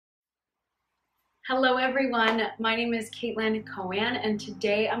Hello everyone, my name is Caitlin Coan and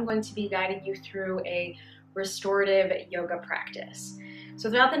today I'm going to be guiding you through a restorative yoga practice. So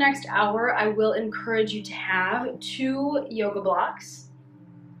throughout the next hour, I will encourage you to have 2 yoga blocks,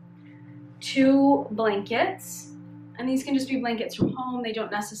 2 blankets, and these can just be blankets from home, they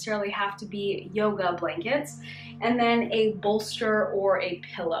don't necessarily have to be yoga blankets, and then a bolster or a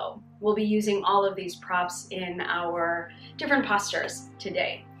pillow. We'll be using all of these props in our different postures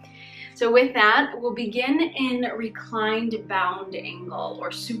today. So with that, we'll begin in reclined bound angle or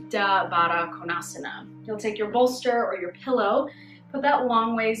Supta Baddha Konasana. You'll take your bolster or your pillow, put that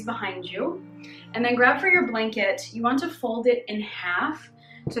long ways behind you, and then grab for your blanket. You want to fold it in half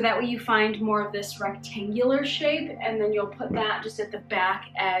so that way you find more of this rectangular shape, and then you'll put that just at the back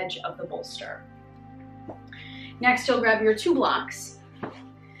edge of the bolster. Next, you'll grab your 2 blocks.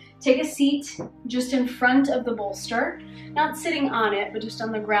 Take a seat just in front of the bolster, not sitting on it, but just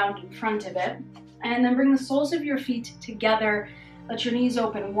on the ground in front of it. And then bring the soles of your feet together, let your knees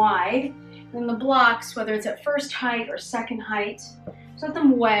open wide. And then the blocks, whether it's at first height or second height, just let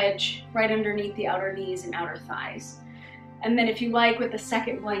them wedge right underneath the outer knees and outer thighs. And then if you like, with the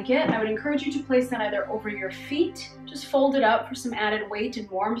second blanket, I would encourage you to place that either over your feet, just fold it up for some added weight and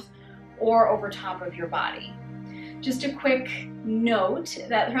warmth, or over top of your body. Just a quick note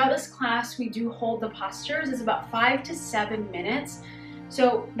that throughout this class we do hold the postures. It's about 5 to 7 minutes.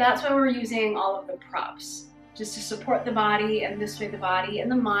 So that's why we're using all of the props, just to support the body, and this way the body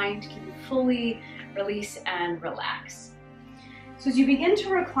and the mind can fully release and relax. So as you begin to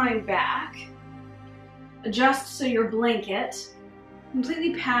recline back, adjust so your blanket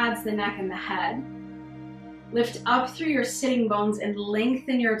completely pads the neck and the head. Lift up through your sitting bones and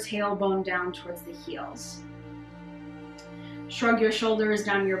lengthen your tailbone down towards the heels. Shrug your shoulders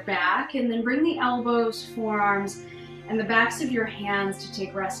down your back, and then bring the elbows, forearms, and the backs of your hands to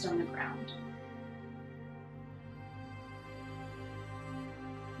take rest on the ground.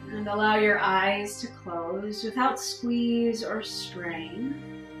 And allow your eyes to close without squeeze or strain.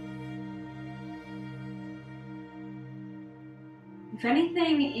 If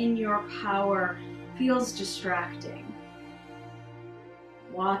anything in your power feels distracting,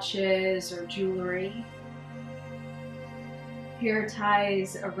 watches or jewelry, hair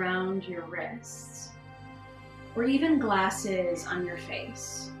ties around your wrists, or even glasses on your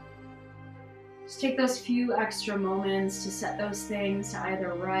face. Just take those few extra moments to set those things to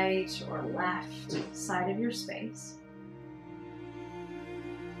either right or left side of your space.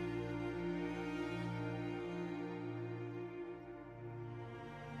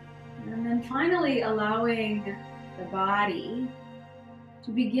 And then finally allowing the body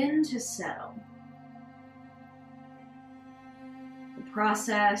to begin to settle.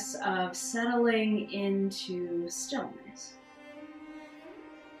 Process of settling into stillness.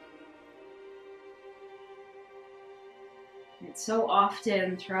 It's so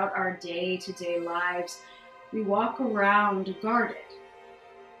often throughout our day-to-day lives, we walk around guarded,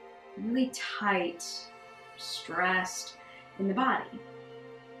 really tight, stressed in the body.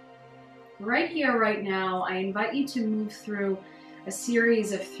 Right here, right now, I invite you to move through a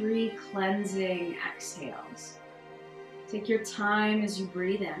series of 3 cleansing exhales. Take your time as you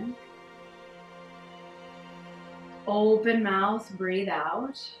breathe in. Open mouth, breathe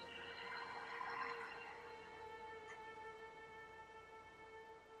out.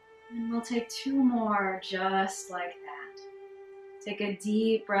 And we'll take 2 more just like that. Take a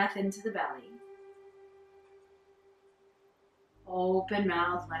deep breath into the belly. Open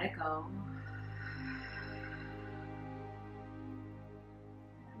mouth, let it go.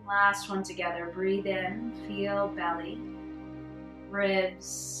 And last one together, breathe in, feel belly.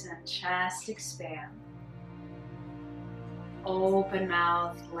 Ribs and chest expand. Open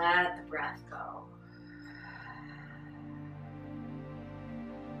mouth, let the breath go.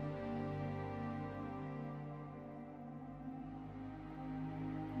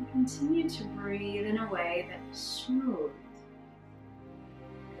 And continue to breathe in a way that is smooth,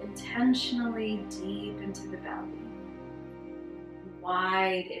 intentionally deep into the belly,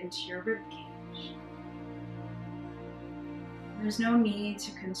 wide into your ribcage. There's no need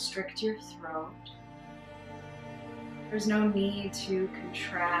to constrict your throat. There's no need to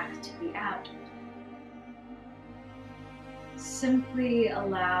contract the abdomen. Simply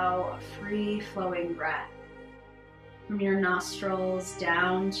allow a free-flowing breath from your nostrils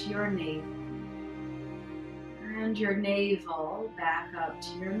down to your navel, and your navel back up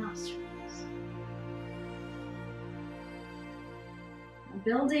to your nostrils.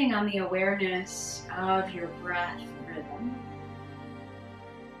 Building on the awareness of your breath rhythm,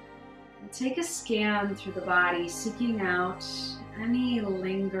 Take a scan through the body, seeking out any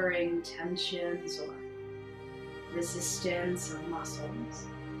lingering tensions or resistance of muscles.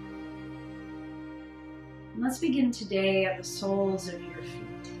 And let's begin today at the soles of your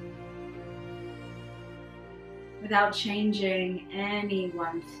feet. Without changing any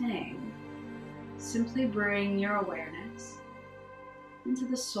one thing, simply bring your awareness into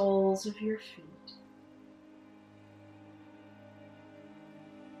the soles of your feet.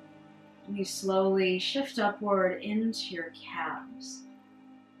 And you slowly shift upward into your calves.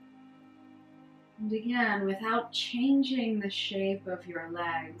 And again, without changing the shape of your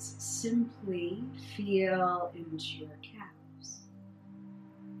legs, simply feel into your calves.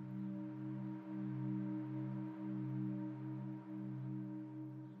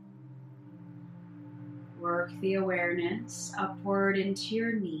 Work the awareness upward into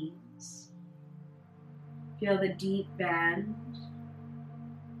your knees. Feel the deep bend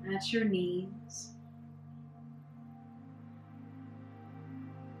at your knees.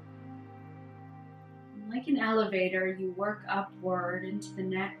 Like an elevator, you work upward into the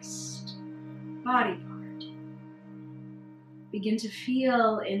next body part. Begin to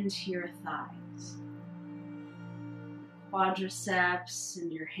feel into your thighs, quadriceps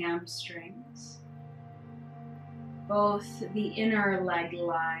and your hamstrings, both the inner leg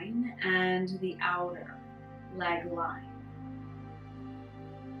line and the outer leg line.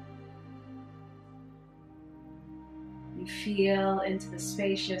 You feel into the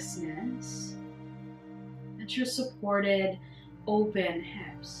spaciousness at your supported, open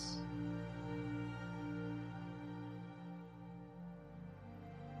hips.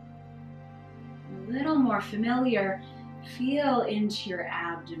 A little more familiar, feel into your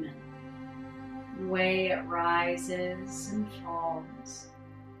abdomen, the way it rises and falls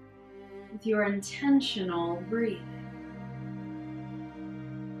with your intentional breathing.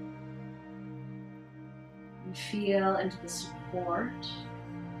 You feel into the support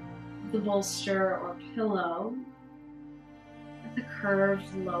of the bolster or pillow at the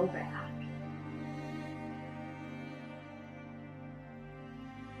curved low back.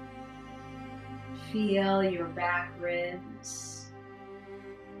 Feel your back ribs.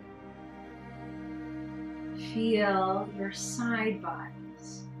 Feel your side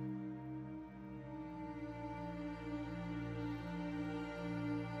bodies.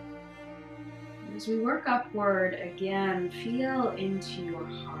 As we work upward again, feel into your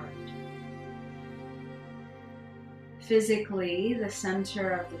heart. Physically, the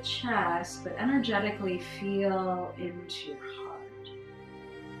center of the chest, but energetically feel into your heart.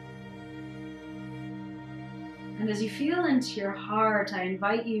 And as you feel into your heart, I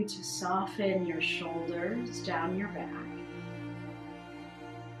invite you to soften your shoulders down your back.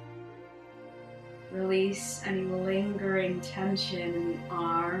 Release any lingering tension in the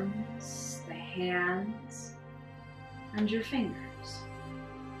arms, the hands, and your fingers.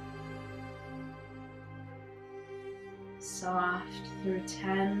 Soft through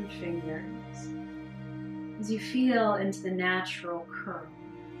 10 fingers as you feel into the natural curl.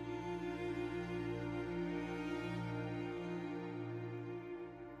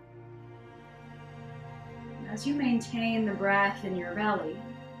 As you maintain the breath in your belly,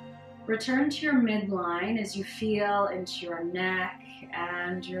 return to your midline as you feel into your neck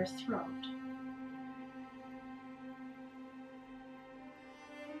and your throat.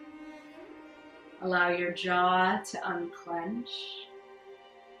 Allow your jaw to unclench,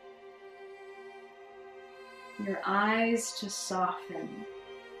 your eyes to soften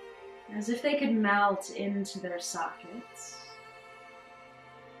as if they could melt into their sockets.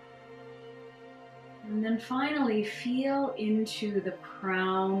 And then finally, feel into the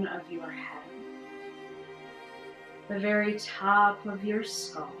crown of your head, the very top of your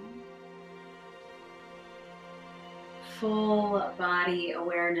skull. Full body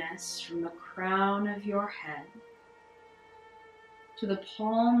awareness from the crown of your head to the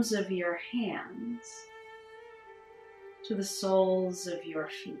palms of your hands to the soles of your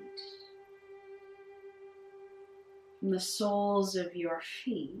feet. From the soles of your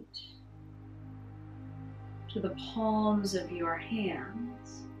feet to the palms of your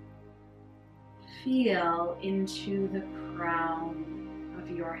hands, feel into the crown of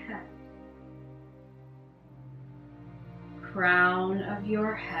your head. Crown of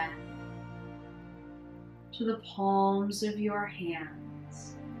your head to the palms of your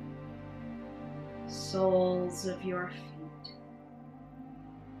hands, soles of your feet.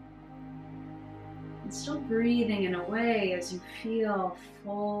 And still breathing in a way as you feel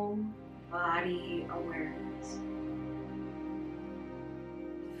full body awareness.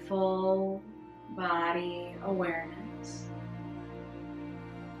 Full body awareness.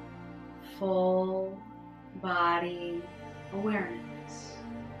 full body awareness.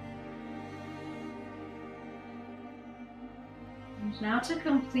 And now to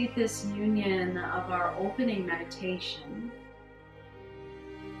complete this union of our opening meditation,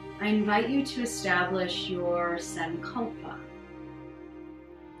 I invite you to establish your sankalpa,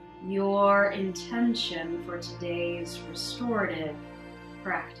 your intention for today's restorative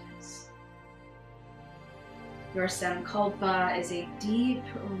practice. Your sankalpa is a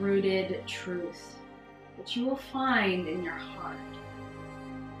deep-rooted truth that you will find in your heart.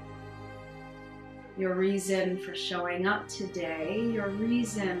 Your reason for showing up today, your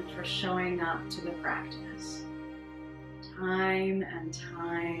reason for showing up to the practice, time and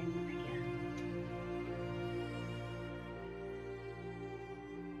time again.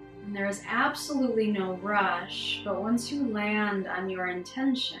 And there is absolutely no rush, but once you land on your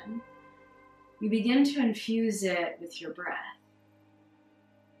intention, you begin to infuse it with your breath,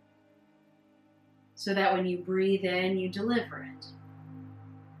 so that when you breathe in, you deliver it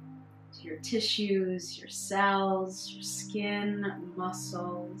to your tissues, your cells, your skin,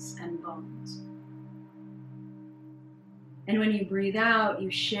 muscles, and bones. And when you breathe out, you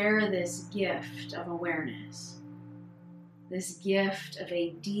share this gift of awareness, this gift of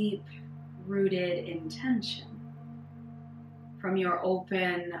a deep-rooted intention from your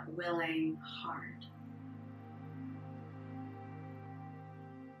open, willing heart.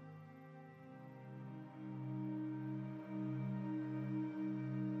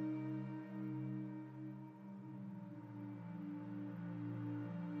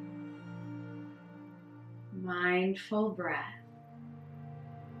 Mindful breath.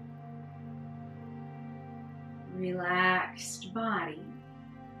 Relaxed body.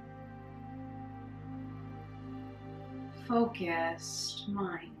 Focused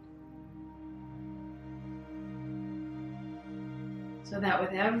mind. So that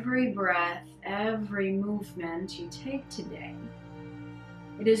with every breath, every movement you take today,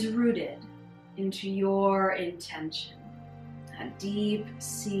 it is rooted into your intention, a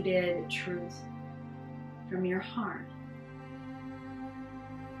deep-seated truth from your heart.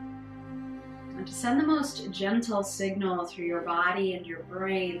 And to send the most gentle signal through your body and your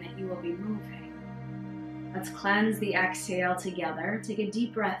brain that you will be moving, let's cleanse the exhale together. Take a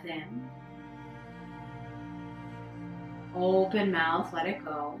deep breath in. Open mouth, let it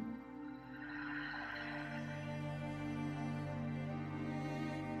go.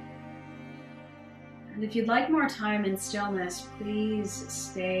 And if you'd like more time in stillness, please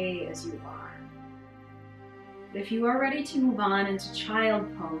stay as you are. If you are ready to move on into child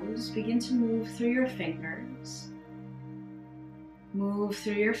pose, begin to move through your fingers, move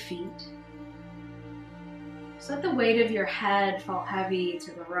through your feet. Just let the weight of your head fall heavy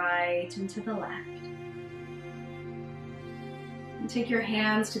to the right and to the left. And take your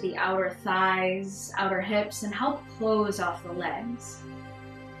hands to the outer thighs, outer hips, and help close off the legs.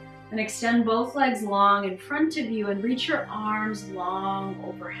 And extend both legs long in front of you and reach your arms long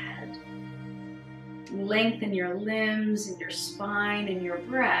overhead. Lengthen your limbs and your spine and your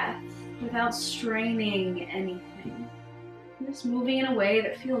breath without straining anything. Just moving in a way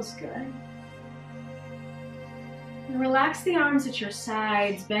that feels good. And relax the arms at your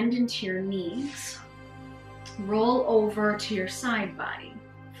sides, bend into your knees. Roll over to your side body,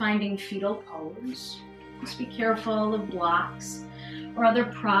 finding fetal pose. Just be careful of blocks or other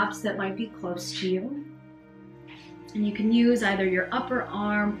props that might be close to you. And you can use either your upper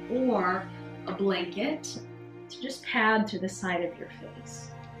arm or a blanket to just pad to the side of your face.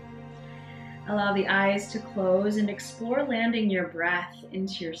 Allow the eyes to close and explore landing your breath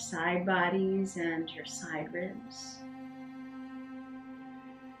into your side bodies and your side ribs.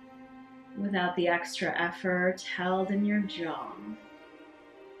 Without the extra effort held in your jaw,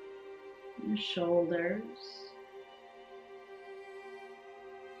 your shoulders,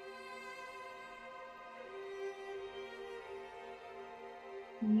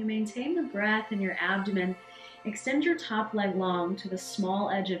 when you maintain the breath in your abdomen, extend your top leg long to the small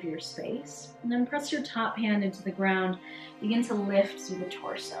edge of your space, and then press your top hand into the ground. Begin to lift through the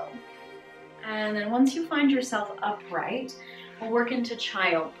torso. And then once you find yourself upright, we'll work into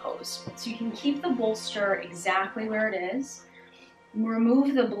child pose. So you can keep the bolster exactly where it is.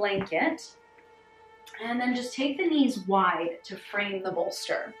 Remove the blanket, and then just take the knees wide to frame the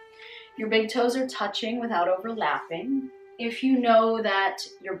bolster. Your big toes are touching without overlapping. If you know that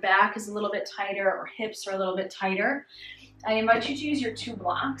your back is a little bit tighter or hips are a little bit tighter, I invite you to use your 2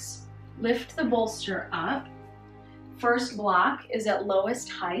 blocks. Lift the bolster up. First block is at lowest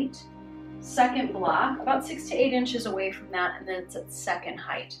height. Second block, about 6 to 8 inches away from that, and then it's at second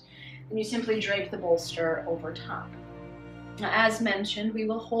height. And you simply drape the bolster over top. As mentioned, we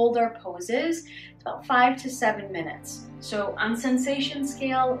will hold our poses about 5 to 7 minutes. So on sensation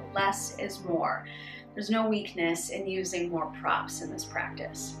scale, less is more. There's no weakness in using more props in this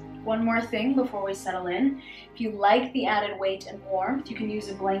practice. One more thing before we settle in. If you like the added weight and warmth, you can use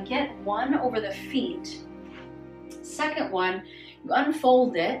a blanket, one over the feet. Second one, you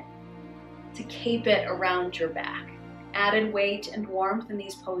unfold it to cape it around your back. Added weight and warmth in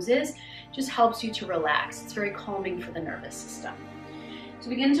these poses just helps you to relax. It's very calming for the nervous system. So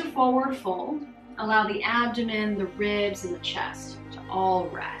begin to forward fold. Allow the abdomen, the ribs, and the chest to all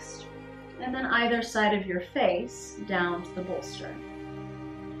rest. And then either side of your face down to the bolster.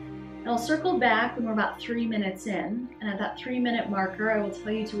 And I'll circle back when we're about 3 minutes in, and at that 3-minute marker, I will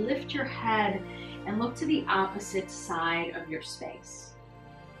tell you to lift your head and look to the opposite side of your space.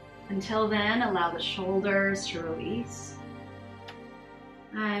 Until then, allow the shoulders to release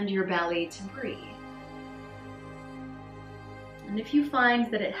and your belly to breathe. And if you find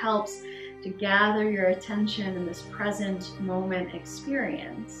that it helps to gather your attention in this present moment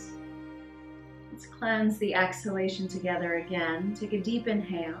experience, let's cleanse the exhalation together again. Take a deep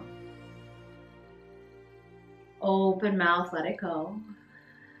inhale. Open mouth, let it go.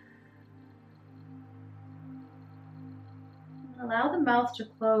 Allow the mouth to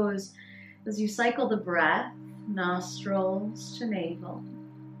close as you cycle the breath, nostrils to navel,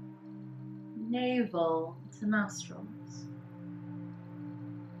 navel to nostrils.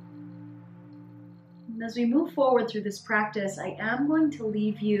 And as we move forward through this practice, I am going to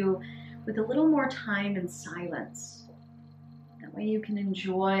leave you with a little more time in silence. That way you can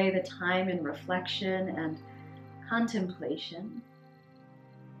enjoy the time in reflection and contemplation.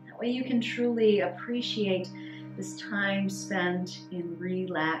 That way you can truly appreciate this time spent in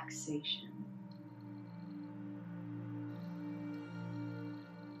relaxation.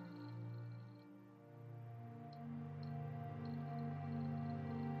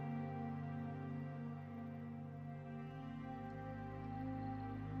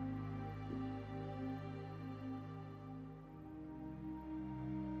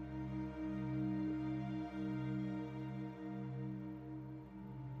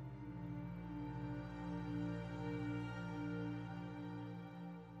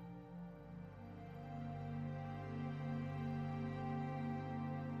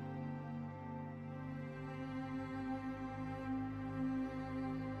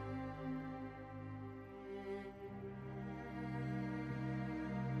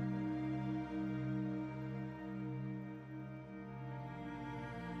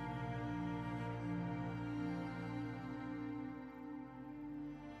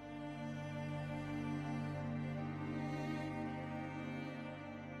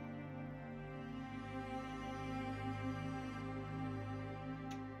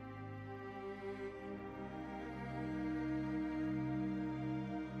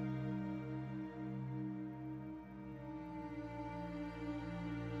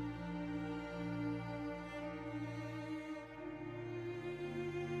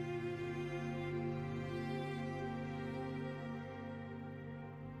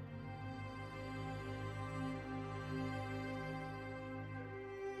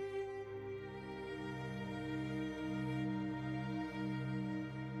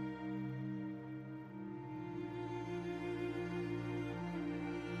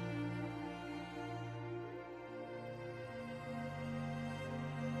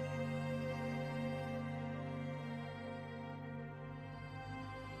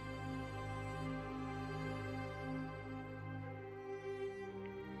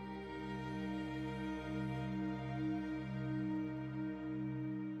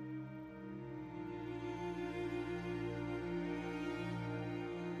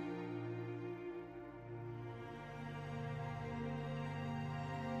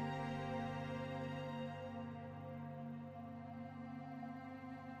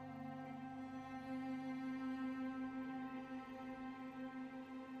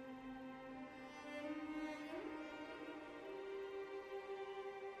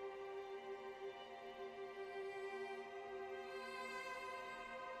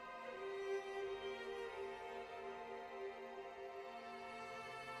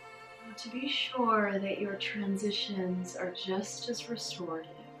 To be sure that your transitions are just as restorative,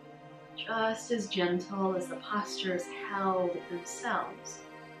 just as gentle as the postures held themselves,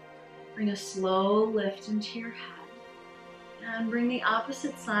 bring a slow lift into your head and bring the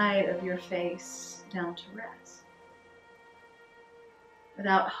opposite side of your face down to rest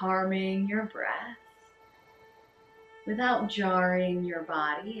without harming your breath, without jarring your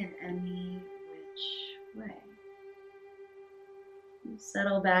body in any which way. You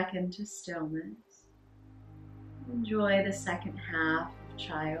settle back into stillness. Enjoy the second half of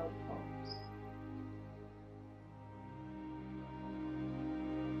child pose.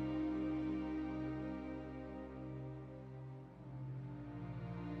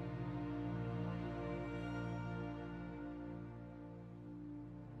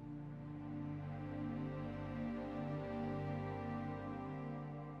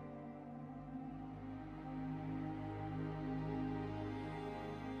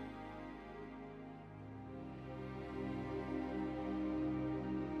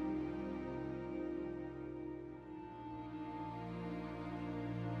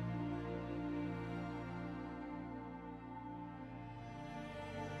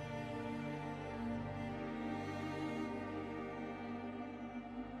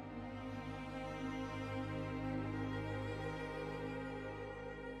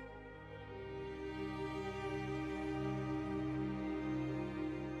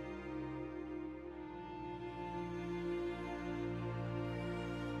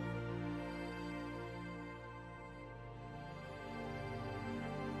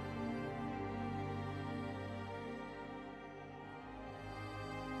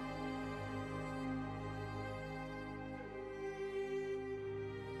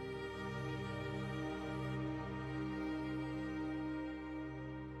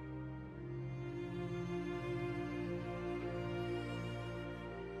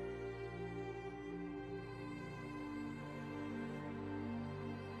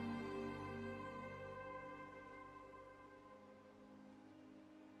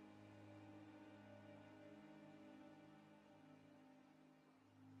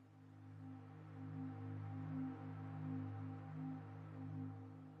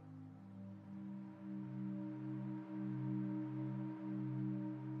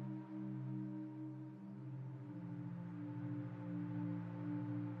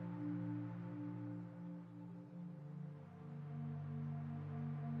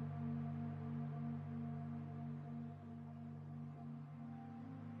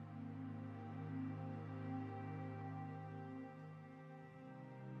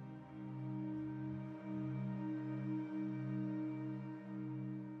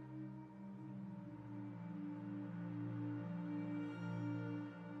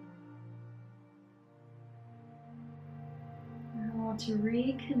 To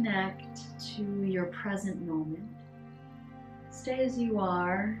reconnect to your present moment, stay as you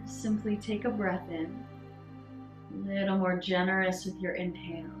are. Simply take a breath in, a little more generous with your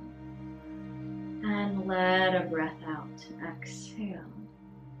inhale, and let a breath out. Exhale.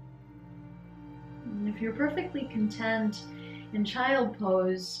 And if you're perfectly content in child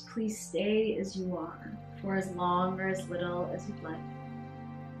pose, please stay as you are for as long or as little as you'd like.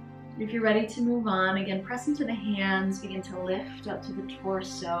 If you're ready to move on, again, press into the hands, begin to lift up to the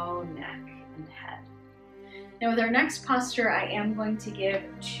torso, neck, and head. Now with our next posture, I am going to give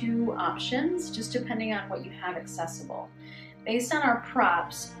 2 options, just depending on what you have accessible. Based on our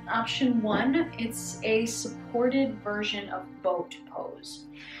props, option 1, it's a supported version of boat pose.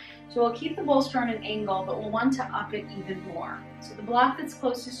 So we'll keep the bolster on an angle, but we'll want to up it even more. So the block that's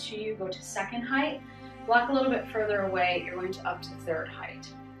closest to you, go to 2nd height. Block a little bit further away, you're going to up to 3rd height.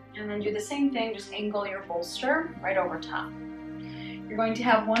 And then do the same thing, just angle your bolster right over top. You're going to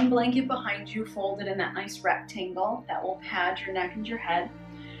have 1 blanket behind you folded in that nice rectangle that will pad your neck and your head.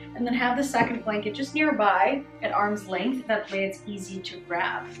 And then have the 2nd blanket just nearby at arm's length, that way it's easy to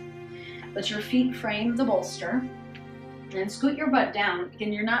grab. Let your feet frame the bolster and scoot your butt down.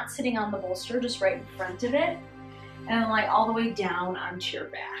 Again, you're not sitting on the bolster, just right in front of it, and lie all the way down onto your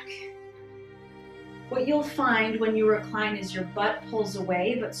back. What you'll find when you recline is your butt pulls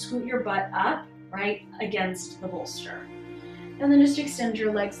away, but scoot your butt up right against the bolster. And then just extend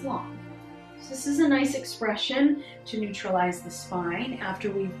your legs long. So this is a nice expression to neutralize the spine after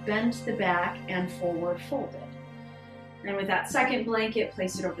we've bent the back and forward folded. And with that 2nd blanket,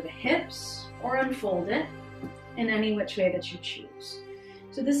 place it over the hips or unfold it in any which way that you choose.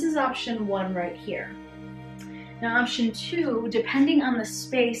 So this is option 1 right here. Now option 2, depending on the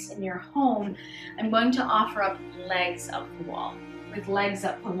space in your home, I'm going to offer up legs up the wall. With legs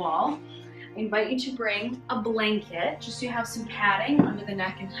up the wall, I invite you to bring a blanket, just so you have some padding under the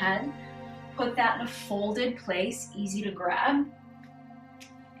neck and head. Put that in a folded place, easy to grab.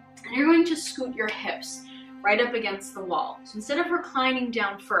 And you're going to scoot your hips right up against the wall. So instead of reclining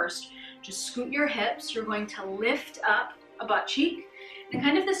down first, just scoot your hips. You're going to lift up a butt cheek and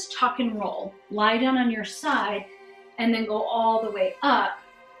kind of this tuck and roll. Lie down on your side and then go all the way up,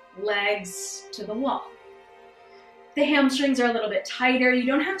 legs to the wall. The hamstrings are a little bit tighter. You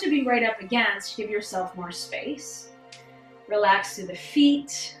don't have to be right up against. Give yourself more space. Relax through the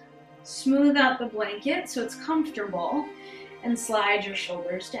feet. Smooth out the blanket so it's comfortable and slide your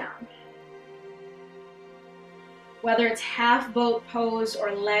shoulders down. Whether it's half boat pose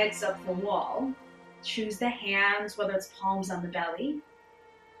or legs up the wall, choose the hands, whether it's palms on the belly,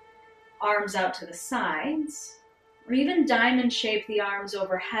 arms out to the sides, or even diamond shape the arms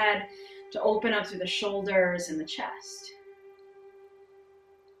overhead to open up through the shoulders and the chest.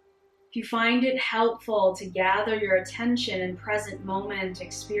 If you find it helpful to gather your attention in present moment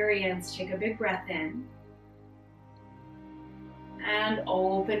experience, take a big breath in and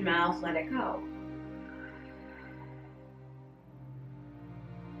open mouth, let it go.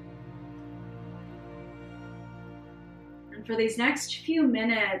 And for these next few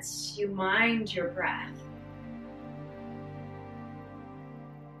minutes, you mind your breath.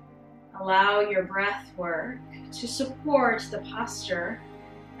 Allow your breath work to support the posture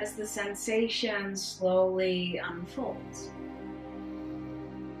as the sensation slowly unfolds.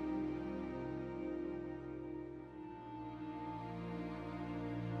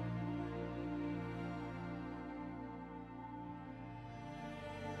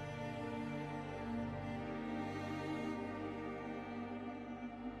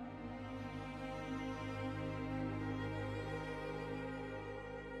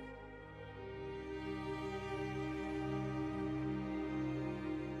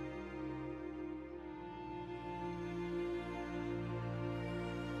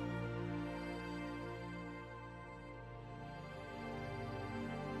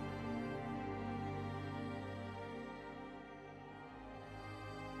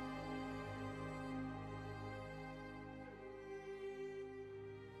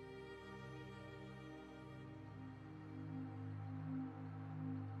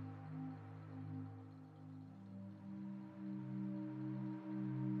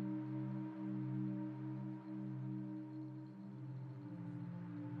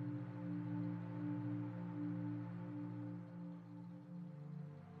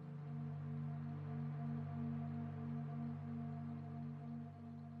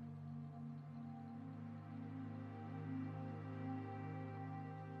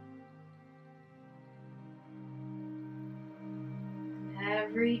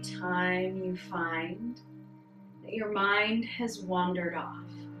 Every time you find that your mind has wandered off,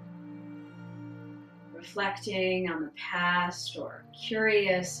 reflecting on the past or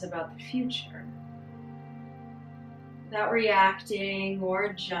curious about the future, without reacting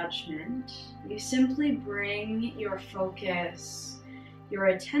or judgment, you simply bring your focus, your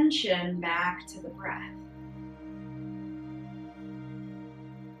attention back to the breath.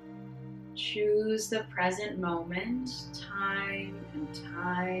 Choose the present moment, time and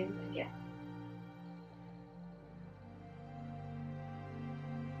time again.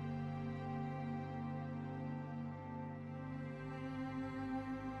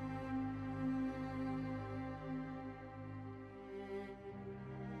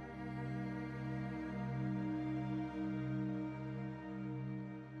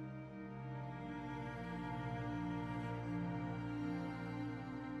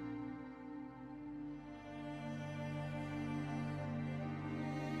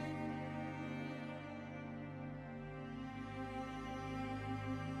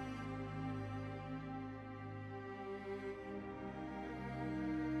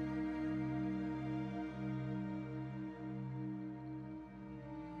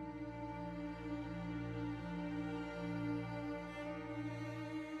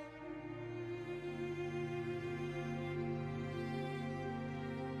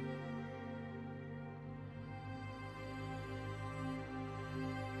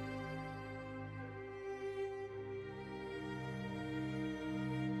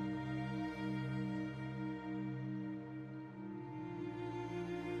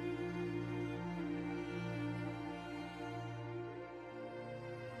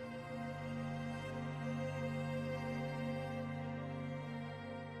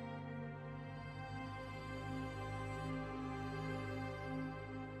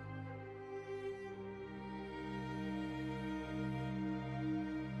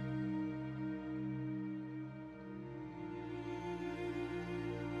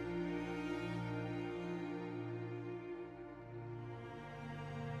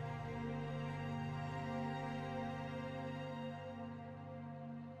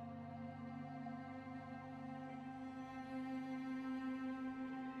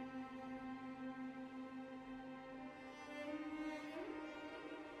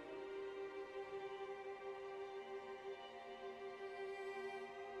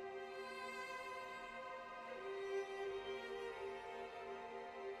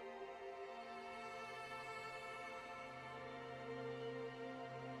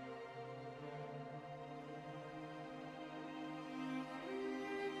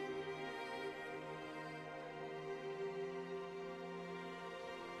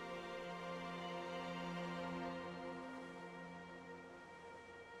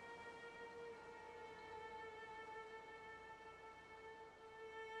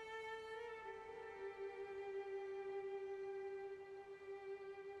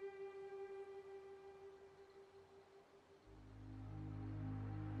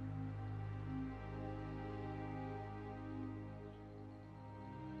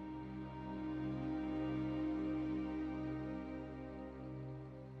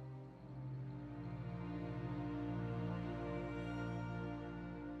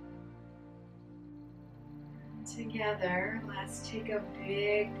 Together, let's take a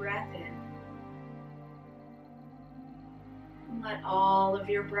big breath in. And let all of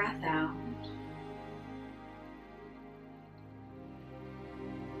your breath out.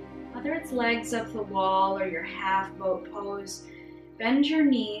 Whether it's legs up the wall or your half boat pose, bend your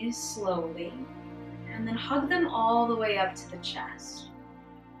knees slowly and then hug them all the way up to the chest.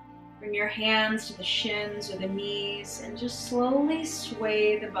 Bring your hands to the shins or the knees and just slowly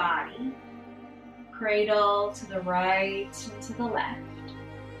sway the body. Cradle to the right and to the left.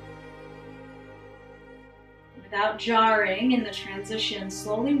 Without jarring in the transition,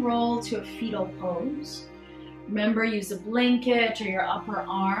 slowly roll to a fetal pose. Remember, use a blanket or your upper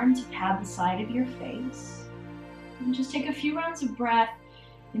arm to pad the side of your face. And just take a few rounds of breath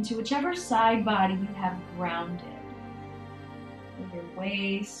into whichever side body you have grounded. With your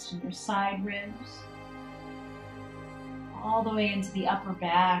waist and your side ribs. All the way into the upper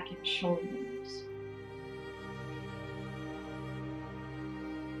back and shoulders.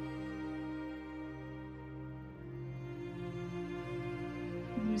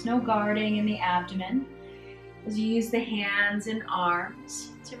 There's no guarding in the abdomen as you use the hands and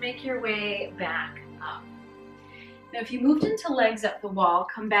arms to make your way back up. Now, if you moved into legs up the wall,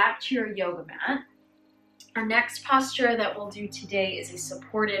 come back to your yoga mat. Our next posture that we'll do today is a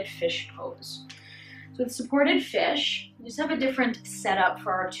supported fish pose. So with supported fish, you just have a different setup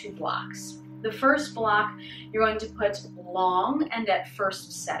for our two blocks. The first block, you're going to put long and at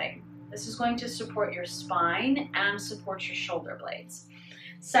first setting. This is going to support your spine and support your shoulder blades.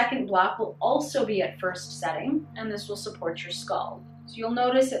 Second block will also be at first setting, and this will support your skull. So you'll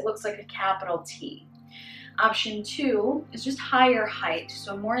notice it looks like a capital T. Option 2 is just higher height,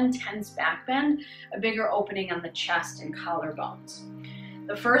 so a more intense back bend, a bigger opening on the chest and collarbones.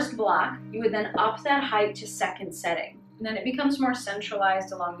 The first block, you would then up that height to second setting, and then it becomes more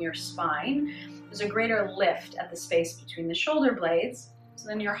centralized along your spine. There's a greater lift at the space between the shoulder blades, so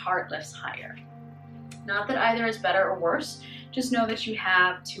then your heart lifts higher. Not that either is better or worse, just know that you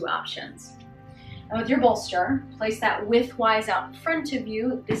have two options. And with your bolster, place that widthwise out in front of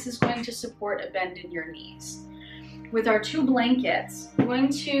you. This is going to support a bend in your knees. With our two blankets, I'm going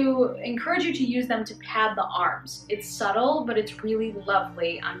to encourage you to use them to pad the arms. It's subtle, but it's really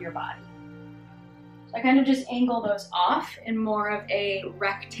lovely on your body. So I kind of just angle those off in more of a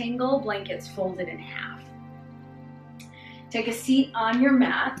rectangle, blankets folded in half. Take a seat on your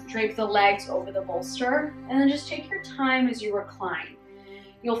mat, drape the legs over the bolster, and then just take your time as you recline.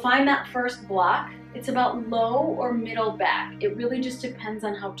 You'll find that first block, it's about low or middle back. It really just depends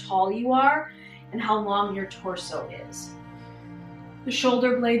on how tall you are and how long your torso is. The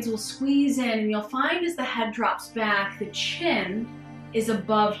shoulder blades will squeeze in, and you'll find as the head drops back, the chin is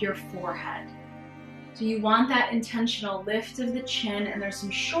above your forehead. So you want that intentional lift of the chin, and there's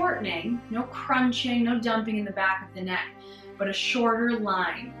some shortening, no crunching, no dumping in the back of the neck, but a shorter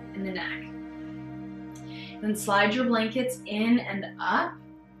line in the neck. Then slide your blankets in and up.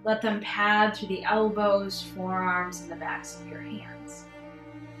 Let them pad through the elbows, forearms, and the backs of your hands.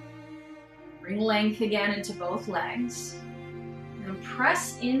 Bring length again into both legs. And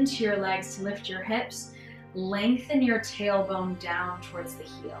press into your legs to lift your hips. Lengthen your tailbone down towards the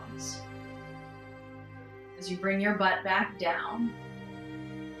heels. As you bring your butt back down,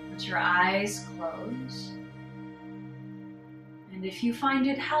 let your eyes close. And if you find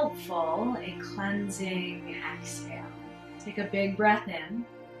it helpful, a cleansing exhale. Take a big breath in.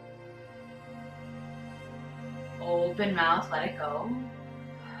 Open mouth, let it go.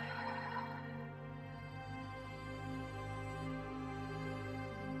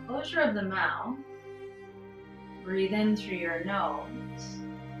 Closure of the mouth. Breathe in through your nose.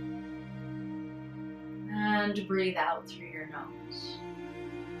 And breathe out through your nose.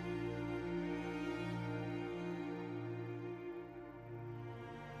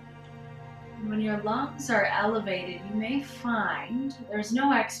 When your lungs are elevated, you may find, there's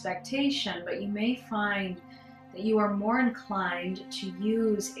no expectation, but you may find that you are more inclined to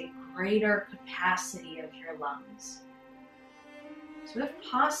use a greater capacity of your lungs. So if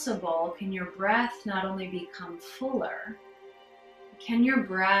possible, can your breath not only become fuller, but can your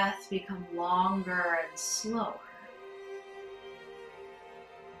breath become longer and slower?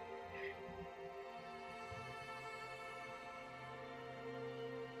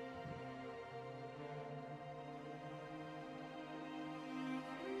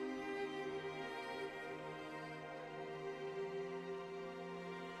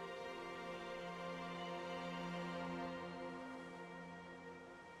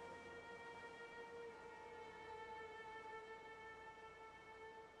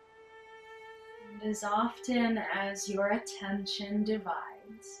 As often as your attention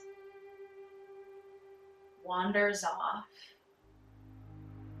divides, wanders off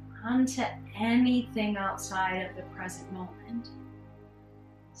onto anything outside of the present moment,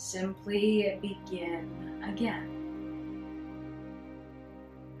 simply begin again.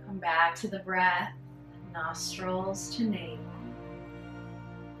 Come back to the breath, nostrils to navel.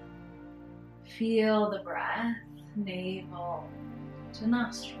 Feel the breath, navel to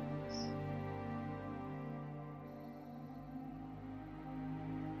nostrils.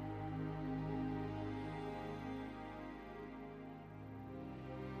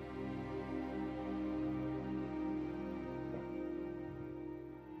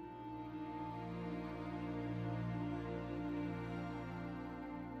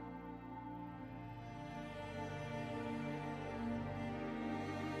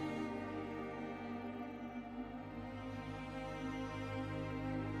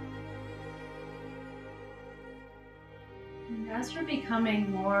 And as you're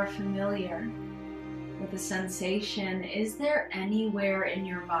becoming more familiar with the sensation, is there anywhere in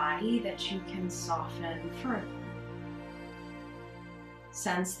your body that you can soften further?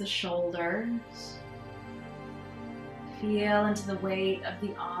 Sense the shoulders. Feel into the weight of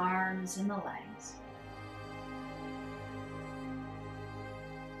the arms and the legs.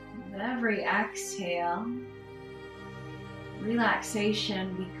 With every exhale,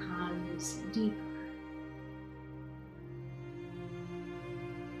 relaxation becomes deeper.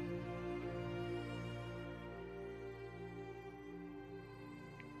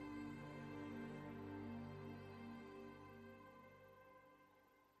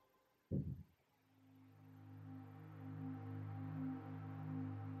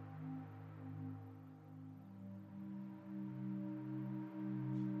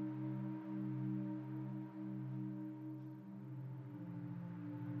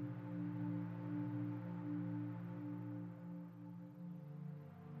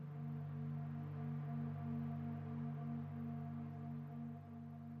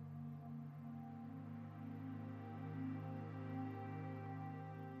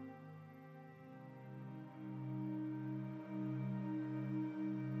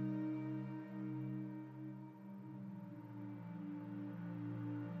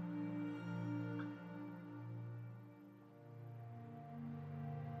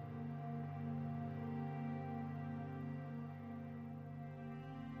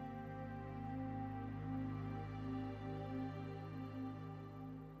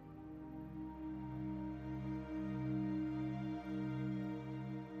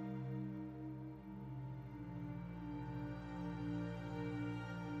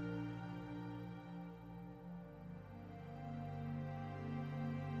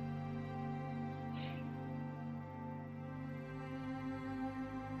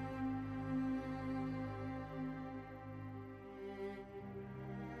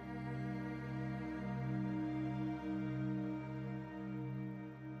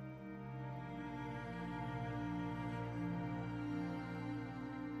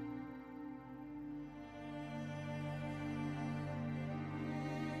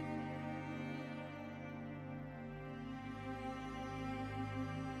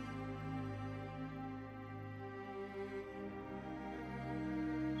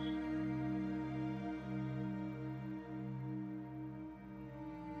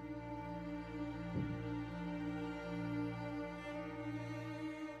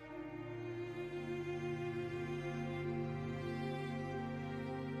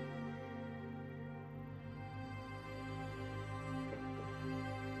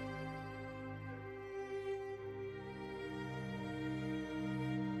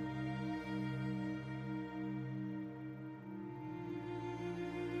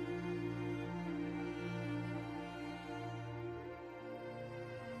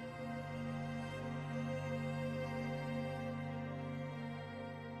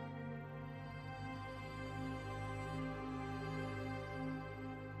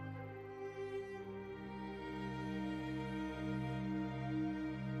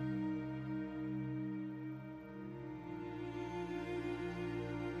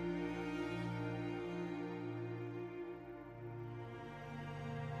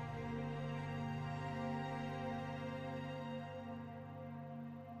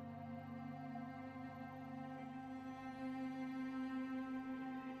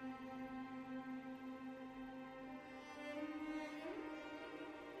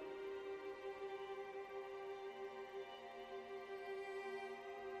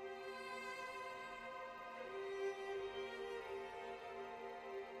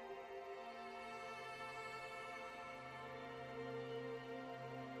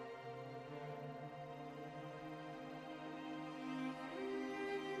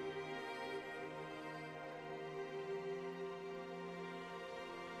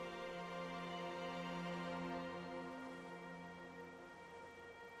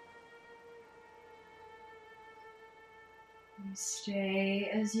 Stay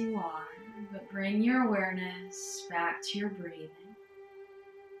as you are, but bring your awareness back to your breathing.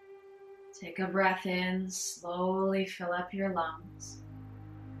 Take a breath in, slowly fill up your lungs.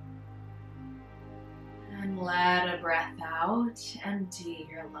 And let a breath out, empty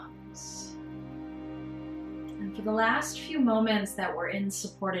your lungs. And for the last few moments that we're in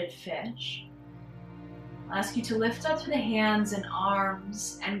supported fish, I'll ask you to lift up the hands and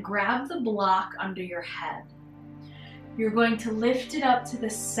arms and grab the block under your head. You're going to lift it up to the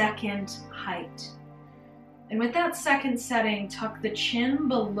second height. And with that second setting, tuck the chin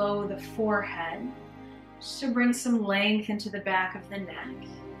below the forehead, just to bring some length into the back of the neck.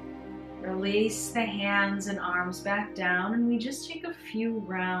 Release the hands and arms back down, and we just take a few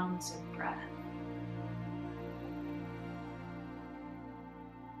rounds of breath.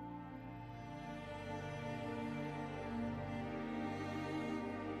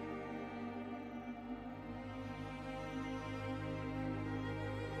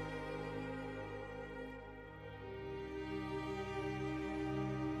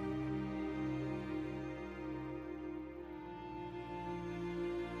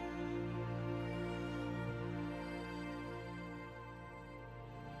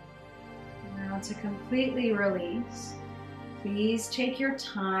 To completely release, please take your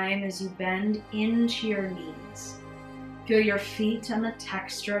time as you bend into your knees. Feel your feet on the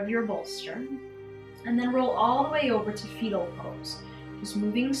texture of your bolster, and then roll all the way over to fetal pose. Just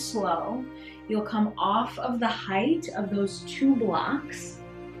moving slow, you'll come off of the height of those two blocks,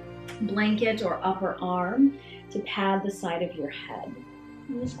 blanket or upper arm, to pad the side of your head.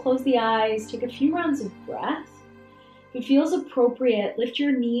 And just close the eyes, take a few rounds of breath. If it feels appropriate, lift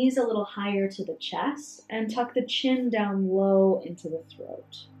your knees a little higher to the chest and tuck the chin down low into the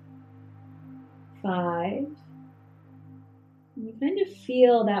throat. 5. You kind of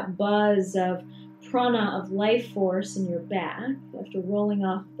feel that buzz of prana, of life force in your back after rolling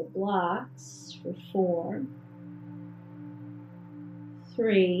off the blocks for 4,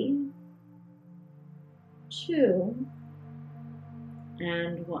 3, 2,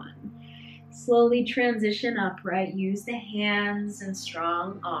 and 1. Slowly transition upright. Use the hands and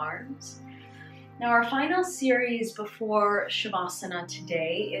strong arms. Now our final series before Shavasana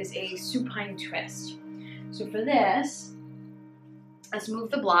today is a supine twist. So for this, let's move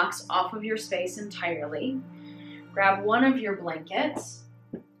the blocks off of your space entirely. Grab one of your blankets,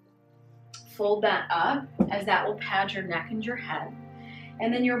 fold that up, as that will pad your neck and your head.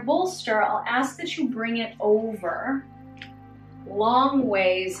 And then your bolster, I'll ask that you bring it over long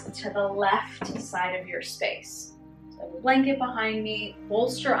ways to the left side of your space. So I have a blanket behind me,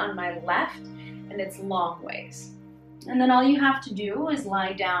 bolster on my left, and it's long ways. And then all you have to do is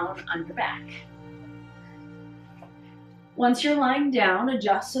lie down on your back. Once you're lying down,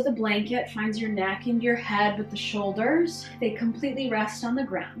 adjust so the blanket finds your neck and your head with the shoulders. They completely rest on the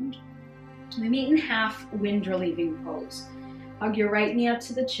ground. We meet in half wind relieving pose. Hug your right knee up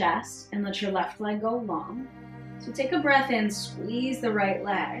to the chest and let your left leg go long. So take a breath in, squeeze the right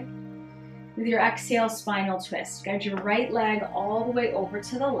leg. With your exhale, spinal twist. Guide your right leg all the way over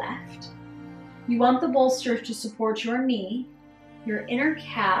to the left. You want the bolster to support your knee, your inner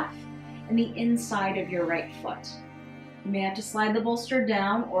calf, and the inside of your right foot. You may have to slide the bolster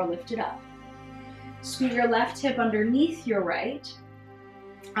down or lift it up. Scoot your left hip underneath your right.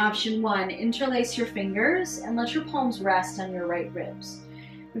 Option 1, interlace your fingers and let your palms rest on your right ribs.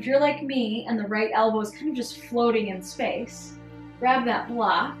 If you're like me and the right elbow is kind of just floating in space, grab that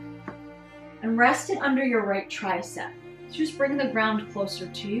block and rest it under your right tricep. Just bring the ground closer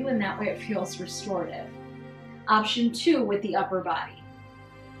to you, and that way it feels restorative. Option 2, with the upper body.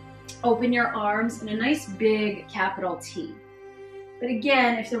 Open your arms in a nice big capital T. But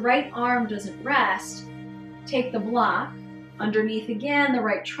again, if the right arm doesn't rest, take the block underneath again the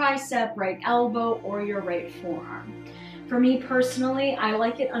right tricep, right elbow, or your right forearm. For me personally, I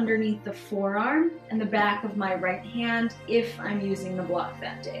like it underneath the forearm and the back of my right hand if I'm using the block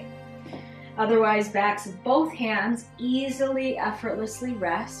that day. Otherwise, backs of both hands easily, effortlessly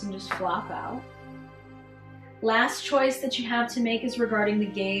rest and just flop out. Last choice that you have to make is regarding the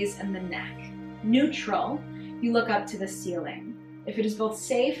gaze and the neck. Neutral, you look up to the ceiling. If it is both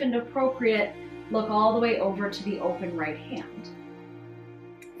safe and appropriate, look all the way over to the open right hand.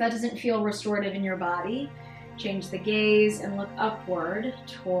 If that doesn't feel restorative in your body, change the gaze and look upward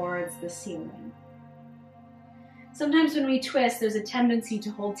towards the ceiling. Sometimes when we twist, there's a tendency to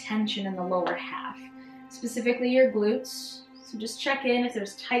hold tension in the lower half, specifically your glutes. So just check in if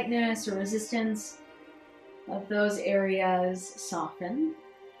there's tightness or resistance. Let those areas soften.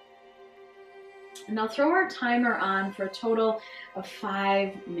 And I'll throw our timer on for a total of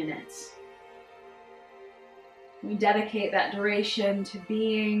 5 minutes. We dedicate that duration to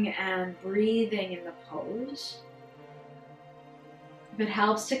being and breathing in the pose. If it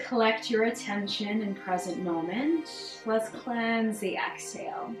helps to collect your attention in present moment, let's cleanse the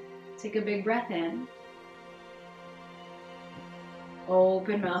exhale. Take a big breath in.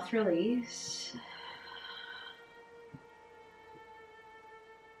 Open mouth, release.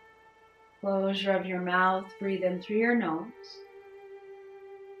 Closure of your mouth, breathe in through your nose.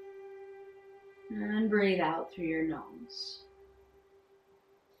 And breathe out through your nose.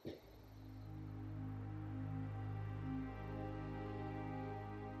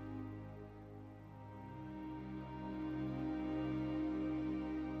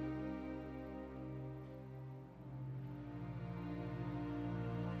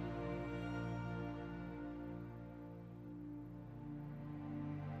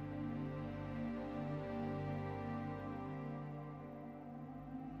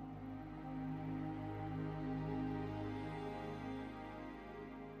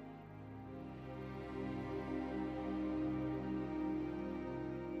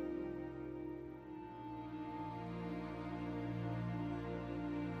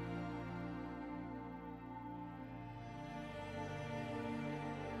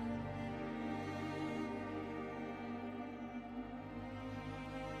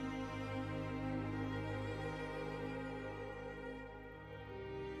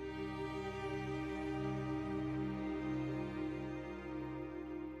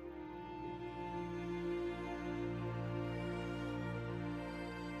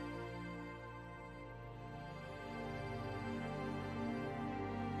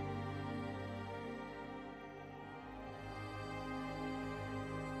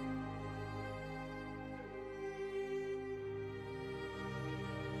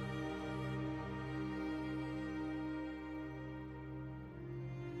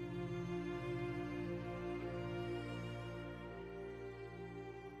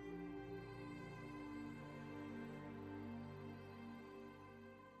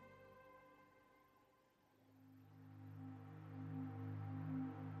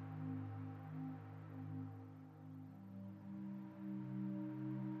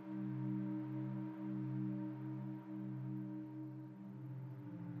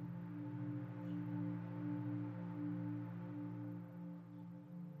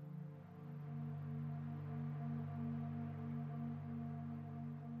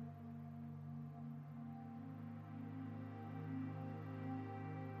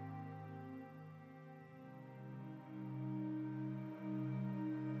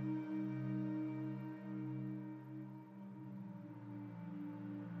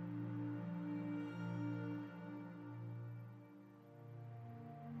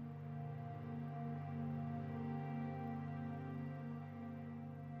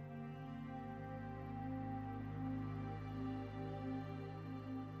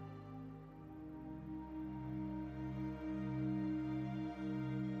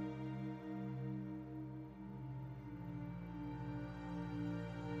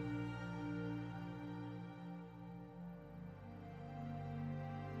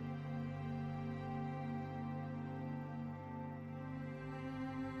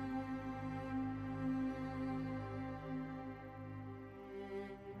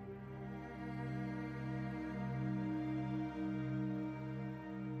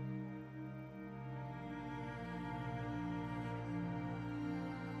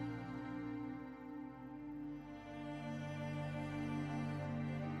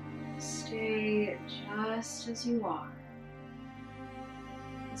 Stay just as you are,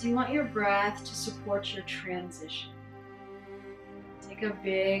 as you want your breath to support your transition. Take a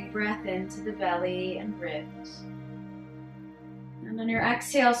big breath into the belly and ribs. And on your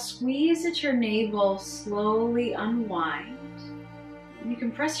exhale, squeeze at your navel, slowly unwind. And you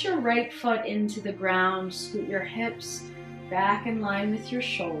can press your right foot into the ground, scoot your hips back in line with your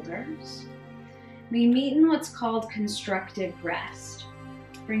shoulders. We meet in what's called constructive rest.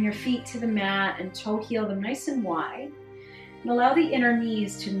 Bring your feet to the mat and toe heel them nice and wide, and allow the inner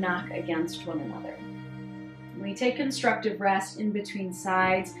knees to knock against one another. We take constructive rest in between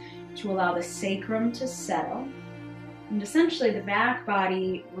sides to allow the sacrum to settle, and essentially the back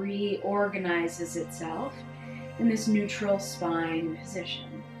body reorganizes itself in this neutral spine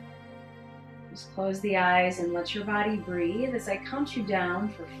position. Just close the eyes and let your body breathe as I count you down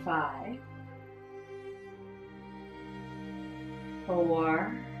for 5,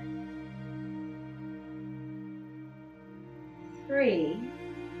 4, 3,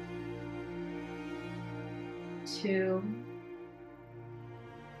 2,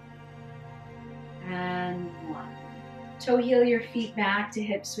 and 1. Toe heel your feet back to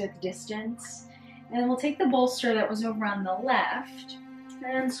hips width distance And we'll take the bolster that was over on the left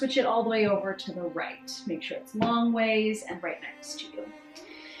and switch it all the way over to the right. Make sure it's long ways and right next to you.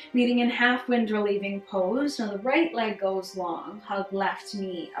 Meeting in half wind relieving pose. Now the right leg goes long. Hug left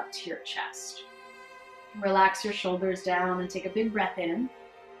knee up to your chest. Relax your shoulders down and take a big breath in.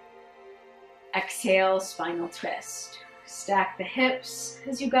 Exhale, spinal twist. Stack the hips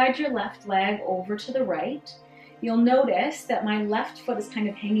as you guide your left leg over to the right. You'll notice that my left foot is kind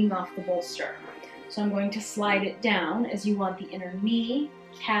of hanging off the bolster. So I'm going to slide it down as you want the inner knee,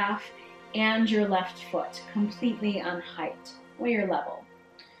 calf, and your left foot completely on height or your level.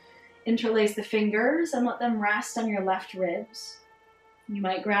 Interlace the fingers and let them rest on your left ribs. You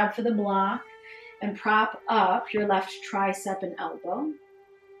might grab for the block and prop up your left tricep and elbow.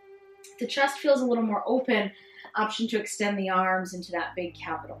 If the chest feels a little more open, option to extend the arms into that big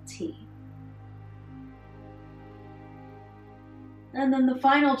capital T. And then the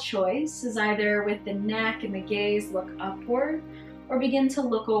final choice is either with the neck and the gaze look upward or begin to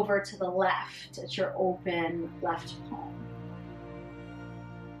look over to the left at your open left palm.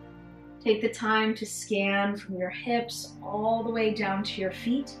 Take the time to scan from your hips all the way down to your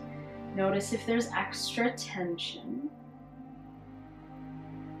feet. Notice if there's extra tension.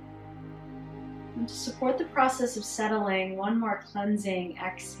 And to support the process of settling, one more cleansing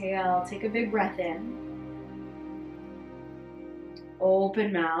exhale. Take a big breath in.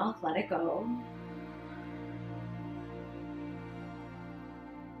 Open mouth, let it go.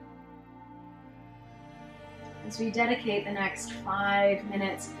 As we dedicate the next 5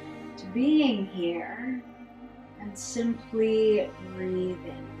 minutes to being here and simply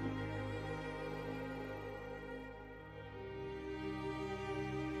breathing.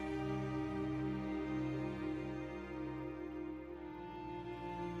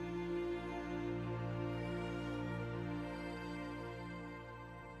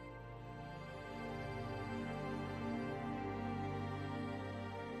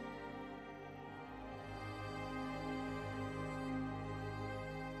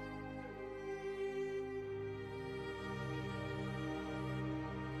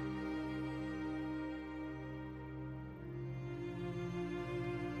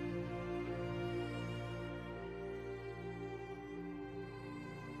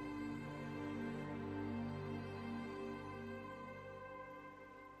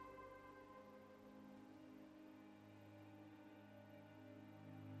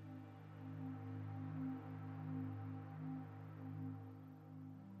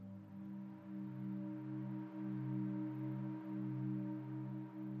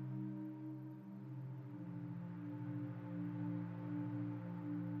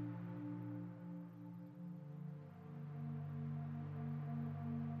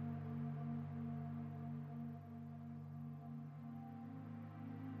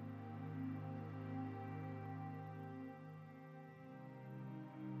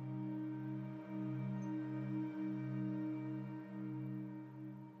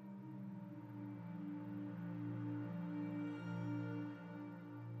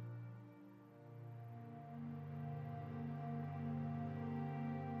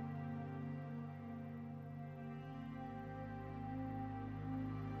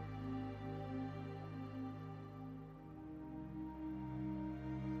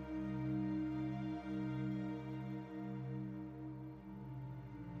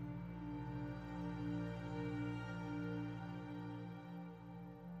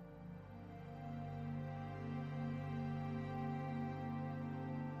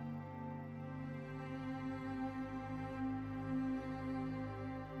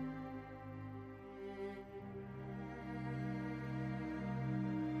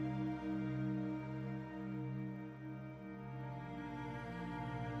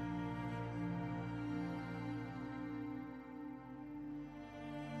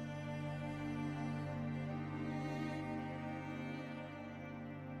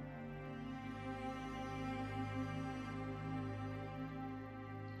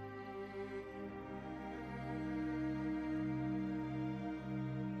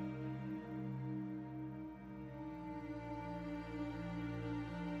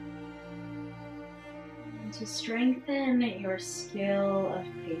 To strengthen your skill of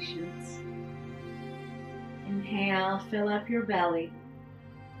patience, inhale, fill up your belly,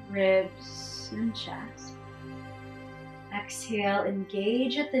 ribs, and chest. Exhale,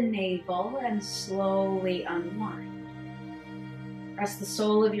 engage at the navel and slowly unwind. Press the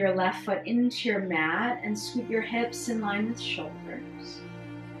sole of your left foot into your mat and scoop your hips in line with shoulders.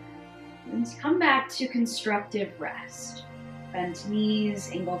 And come back to constructive rest. Bent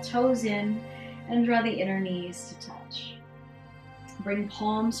knees, angle toes in, and draw the inner knees to touch. Bring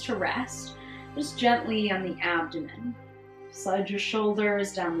palms to rest. just gently on the abdomen. Slide your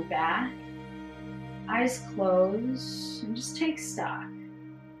shoulders down the back, eyes closed, and just take stock.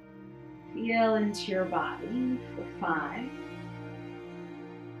 Feel into your body for 5.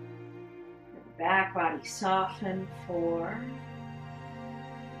 Let the back body soften. 4.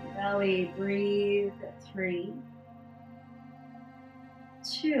 Belly breathe. 3,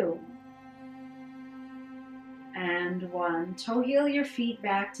 2, and 1. Toe heel your feet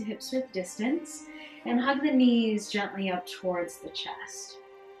back to hips width distance and hug the knees gently up towards the chest.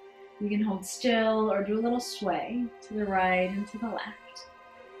 You can hold still or do a little sway to the right and to the left.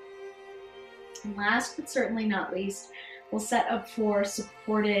 And last but certainly not least, we'll set up for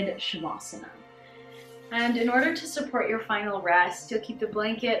supported Shavasana. And in order to support your final rest, you'll keep the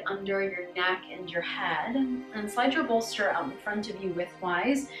blanket under your neck and your head and slide your bolster out in front of you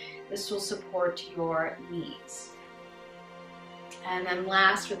widthwise. This will support your knees. And then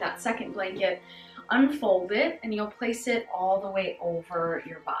last, with that second blanket, unfold it and you'll place it all the way over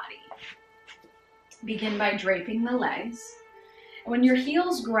your body. Begin by draping the legs. When your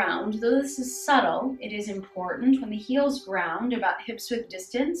heels ground, though this is subtle, it is important. When the heels ground about hips width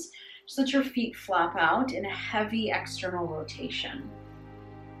distance, just let your feet flop out in a heavy external rotation.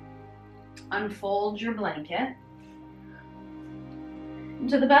 Unfold your blanket. And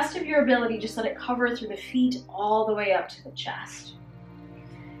to the best of your ability, just let it cover through the feet all the way up to the chest.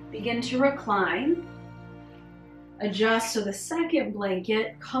 Begin to recline. Adjust so the second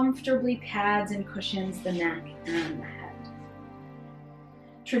blanket comfortably pads and cushions the neck and the head.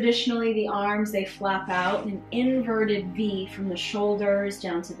 Traditionally, the arms, they flap out in an inverted V from the shoulders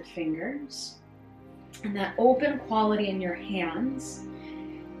down to the fingers. And that open quality in your hands,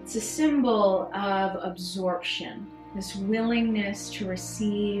 it's a symbol of absorption, this willingness to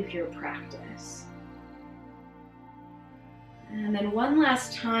receive your practice. And then one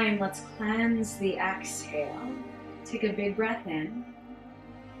last time, let's cleanse the exhale. Take a big breath in.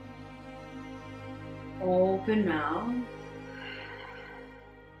 Open mouth.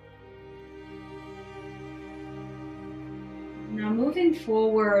 Now moving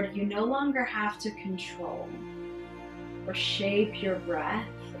forward, you no longer have to control or shape your breath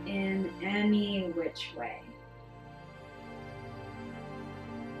in any which way.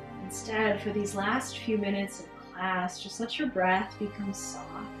 Instead, for these last few minutes of class, just let your breath become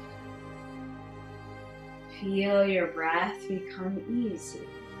soft. Feel your breath become easy.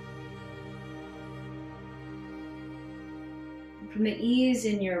 And from the ease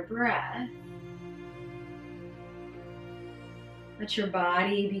in your breath, let your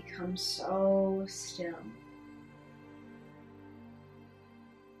body become so still.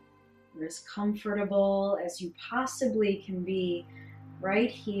 You're as comfortable as you possibly can be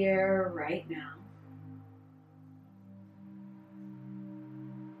right here, right now.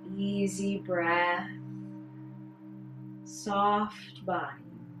 Easy breath, soft body,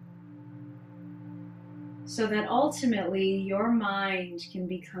 so that ultimately your mind can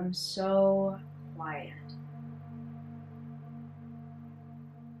become so quiet.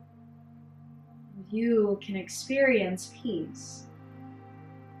 You can experience peace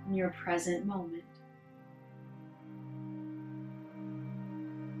in your present moment.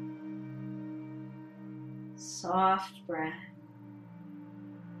 Soft breath,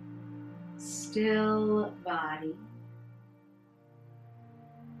 still body,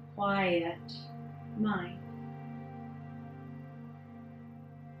 quiet mind.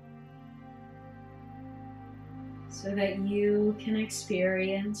 So that you can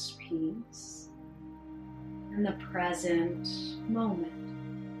experience peace in the present moment.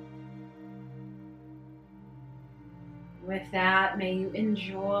 With that, may you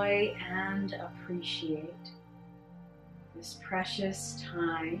enjoy and appreciate this precious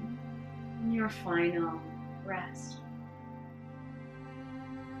time in your final rest.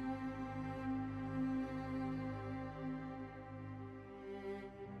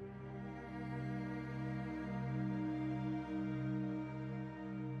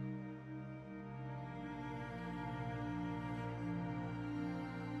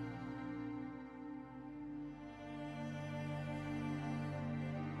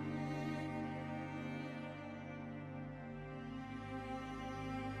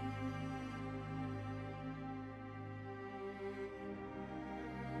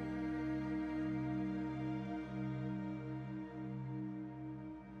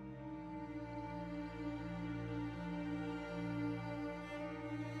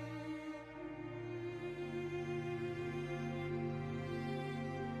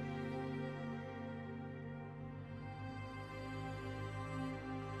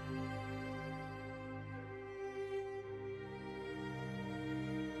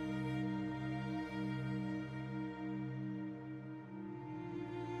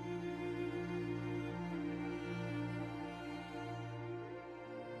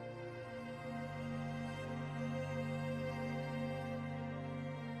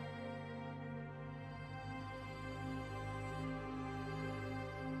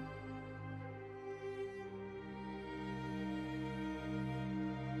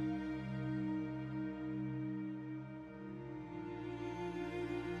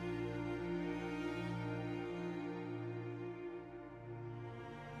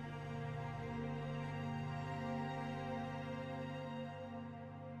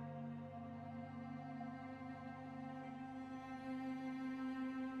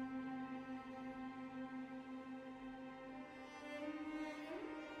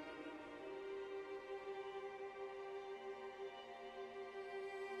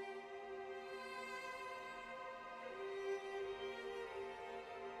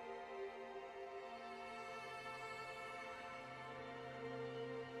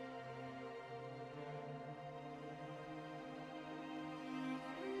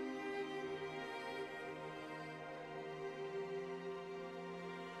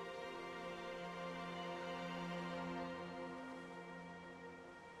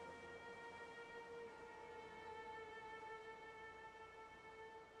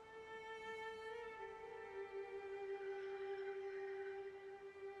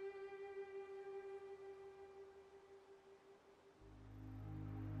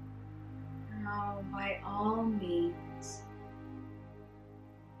 now, by all means,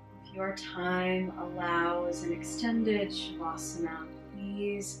 if your time allows an extended Shavasana,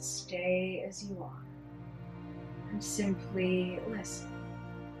 please stay as you are and simply listen.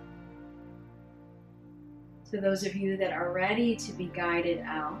 To those of you that are ready to be guided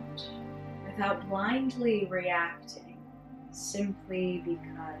out, without blindly reacting, simply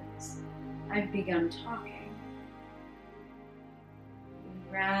because I've begun talking,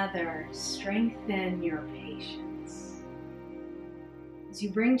 rather strengthen your patience as you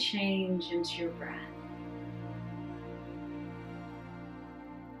bring change into your breath.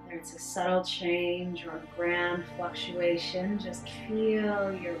 Whether it's a subtle change or a grand fluctuation, just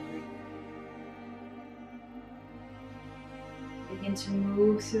feel your breathing. Begin to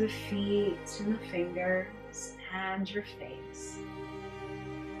move through the feet and the fingers and your face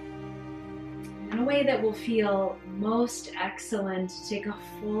in a way that will feel most excellent. Take a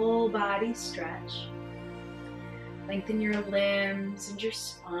full body stretch. Lengthen your limbs and your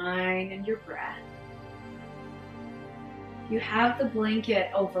spine and your breath. You have the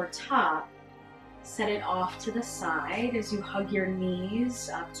blanket over top. Set it off to the side as you hug your knees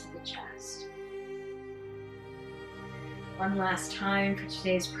up to the chest. One last time for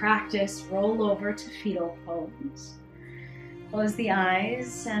today's practice, roll over to fetal pose. Close the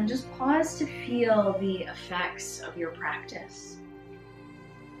eyes and just pause to feel the effects of your practice.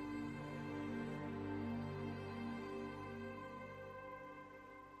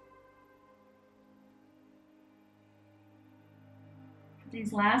 For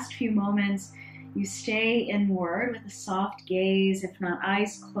these last few moments, you stay inward with a soft gaze, if not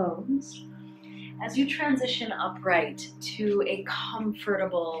eyes closed, as you transition upright to a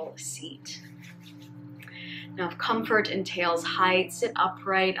comfortable seat. Now, if comfort entails height, sit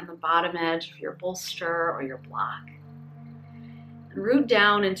upright on the bottom edge of your bolster or your block. And root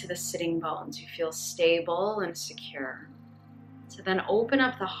down into the sitting bones. You feel stable and secure. So then open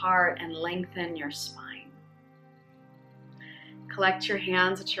up the heart and lengthen your spine. Collect your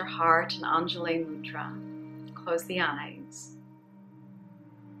hands at your heart in Anjali Mudra. Close the eyes.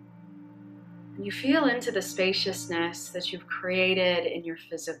 And you feel into the spaciousness that you've created in your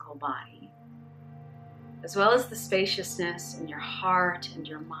physical body, as well as the spaciousness in your heart and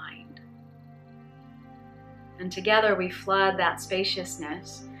your mind. And together we flood that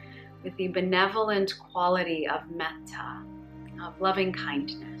spaciousness with the benevolent quality of metta, of loving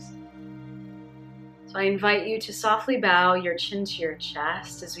kindness. So I invite you to softly bow your chin to your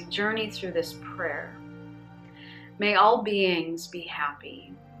chest as we journey through this prayer. May all beings be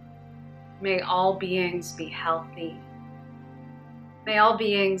happy. May all beings be healthy. May all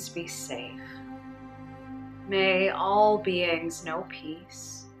beings be safe. May all beings know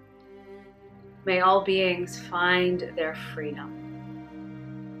peace. May all beings find their freedom.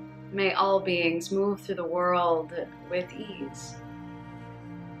 May all beings move through the world with ease.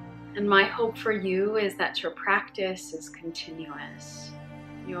 And my hope for you is that your practice is continuous,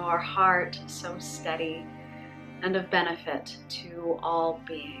 your heart so steady and of benefit to all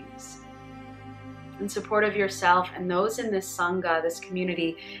beings. In support of yourself and those in this Sangha, this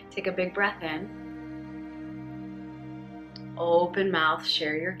community, take a big breath in. Open mouth,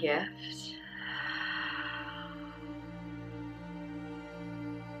 share your gift.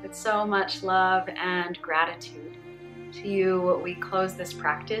 With so much love and gratitude to you, we close this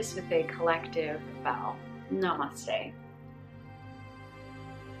practice with a collective bow. Namaste.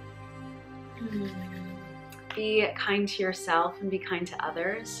 Be kind to yourself and be kind to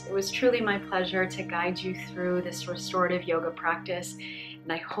others. It was truly my pleasure to guide you through this restorative yoga practice,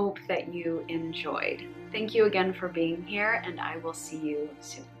 and I hope that you enjoyed. Thank you again for being here, and I will see you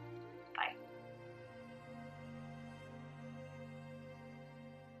soon.